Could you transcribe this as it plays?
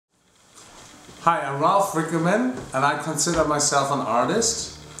Hi, I'm Rieckermann and I consider myself an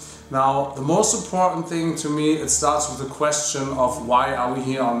artist. Now, the most important thing to me, it starts with the question of why are we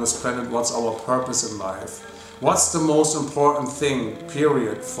here on this planet, what's our purpose in life? What's the most important thing,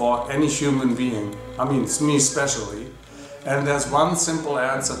 period, for any human being? I mean, it's me especially. And there's one simple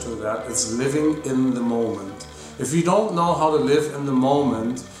answer to that, it's living in the moment. If you don't know how to live in the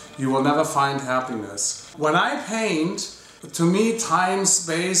moment, you will never find happiness. When I paint, to me, time,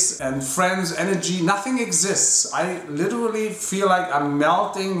 space and friends, energy, nothing exists. I literally feel like I'm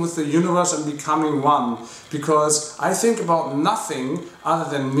melting with the universe and becoming one, because I think about nothing other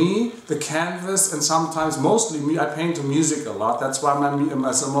than me, the canvas, and sometimes mostly me. I paint to music a lot. That's why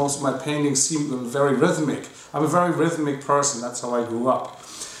most of my paintings seem very rhythmic. I'm a very rhythmic person. That's how I grew up.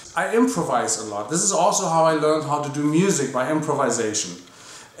 I improvise a lot. This is also how I learned how to do music, by improvisation.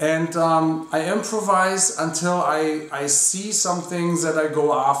 And I improvise until I see some things that I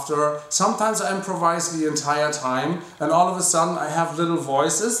go after. Sometimes I improvise the entire time, and all of a sudden I have little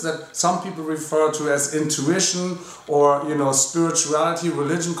voices that some people refer to as intuition or, you know, spirituality,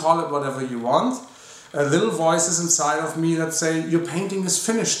 religion, call it whatever you want. Little voices inside of me that say, your painting is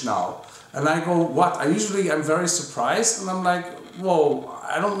finished now. And I go, what? I'm very surprised, and I'm like, whoa,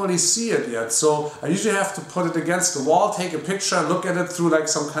 I don't really see it yet. So I usually have to put it against the wall, take a picture, look at it through like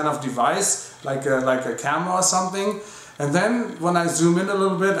some kind of device, like a camera or something. And then when I zoom in a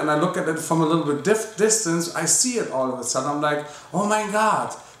little bit and I look at it from a little bit distance, I see it all of a sudden. I'm like, oh my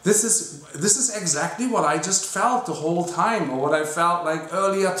God, this is exactly what I just felt the whole time, or what I felt like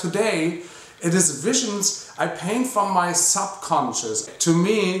earlier today. It is visions I paint from my subconscious. To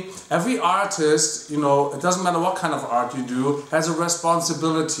me, every artist, you know, it doesn't matter what kind of art you do, has a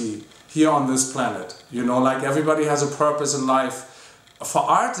responsibility here on this planet. You know, like everybody has a purpose in life. For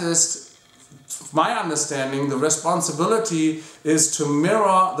artists, my understanding, the responsibility is to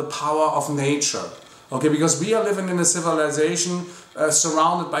mirror the power of nature. Okay, because we are living in a civilization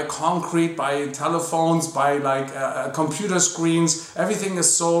surrounded by concrete, by telephones, by computer screens. Everything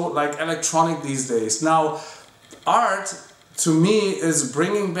is so like electronic these days. Now, art to me is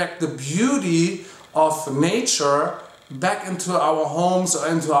bringing back the beauty of nature back into our homes or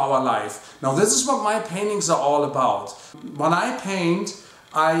into our life. Now, this is what my paintings are all about. When I paint,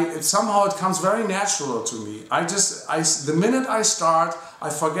 somehow it comes very natural to me. The minute I start, I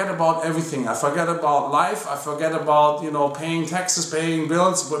forget about everything. I forget about life. I forget about, you know, paying taxes, paying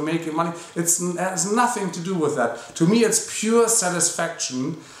bills, but making money. It has nothing to do with that. To me, it's pure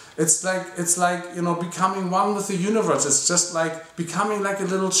satisfaction. It's like, you know, becoming one with the universe. It's just like becoming like a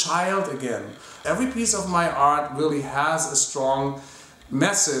little child again. Every piece of my art really has a strong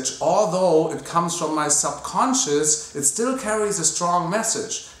message. Although it comes from my subconscious, it still carries a strong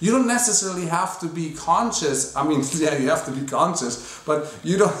message. You don't necessarily have to be conscious. I mean, yeah, you have to be conscious, but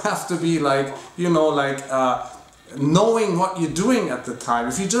you don't have to be like, you know, like knowing what you're doing at the time.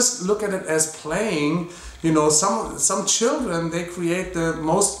 If you just look at it as playing, you know, some children, they create the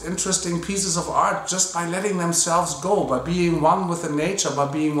most interesting pieces of art just by letting themselves go, by being one with the nature,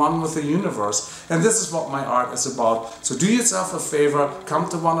 by being one with the universe. And this is what my art is about. So do yourself a favor, come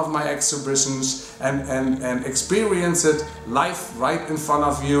to one of my exhibitions and experience it live right in front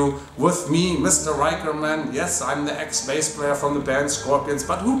of you with me, Mr. Rieckermann. Yes, I'm the ex-bass player from the band Scorpions,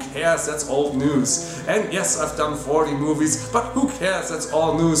 but who cares? That's old news. And yes, I've done 40 movies, but who cares? That's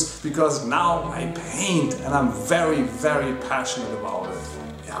all news, because now I paint. And I'm very, very passionate about it.